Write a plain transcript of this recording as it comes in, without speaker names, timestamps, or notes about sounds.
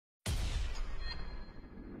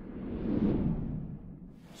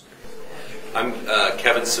I'm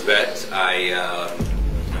Kevin Sabet.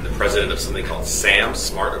 I'm the president of something called SAM,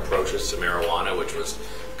 Smart Approaches to Marijuana, which was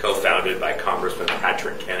co-founded by Congressman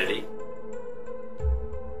Patrick Kennedy.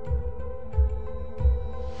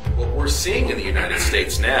 What we're seeing in the United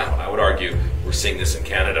States now, and I would argue we're seeing this in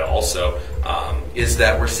Canada also, is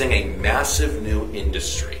that we're seeing a massive new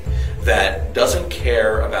industry that doesn't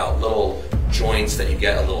care about little joints that you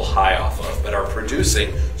get a little high off of, but are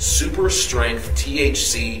producing super strength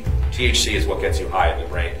THC. THC is what gets you high in the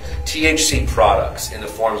brain. THC products in the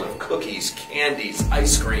forms of cookies, candies,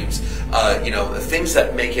 ice creams, things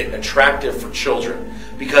that make it attractive for children.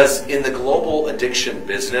 Because in the global addiction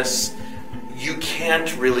business, you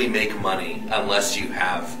can't really make money unless you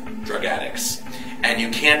have drug addicts. And you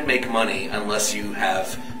can't make money unless you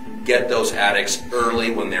get those addicts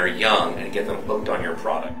early when they're young and get them hooked on your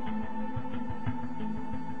product.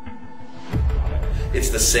 It's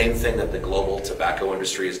the same thing that the global tobacco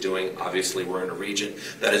industry is doing. Obviously, we're in a region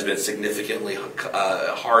that has been significantly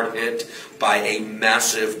hard hit by a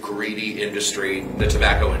massive, greedy industry, the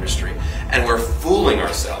tobacco industry. And we're fooling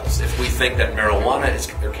ourselves if we think that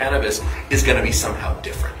marijuana or cannabis is going to be somehow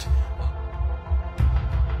different.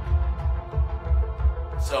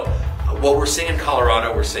 So, what we're seeing in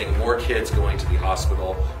Colorado, we're seeing more kids going to the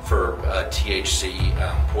hospital for THC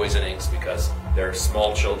poisonings because they're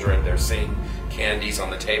small children. They're seeing candies on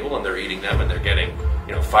the table and they're eating them, and they're getting,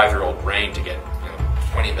 5-year-old brain to get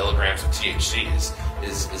 20 milligrams of THC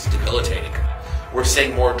is debilitating. We're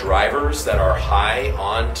seeing more drivers that are high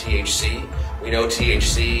on THC. We know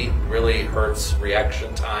THC really hurts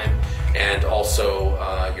reaction time and also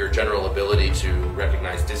your general ability to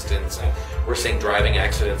recognize distance. And we're seeing driving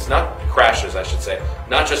accidents, not crashes, I should say,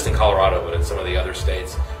 not just in Colorado, but in some of the other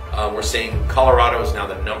states. We're seeing Colorado is now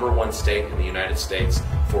the #1 state in the United States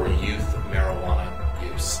for youth marijuana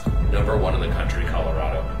use. #1 in the country,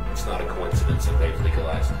 Colorado. It's not a coincidence that they've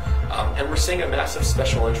legalized. And we're seeing a massive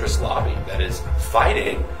special interest lobby that is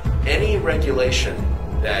fighting any regulation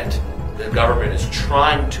that the government is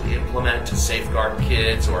trying to implement to safeguard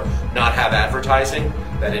kids or not have advertising.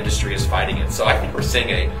 That industry is fighting it. So I think we're seeing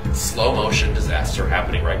a slow motion disaster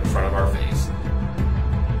happening right in front of our face.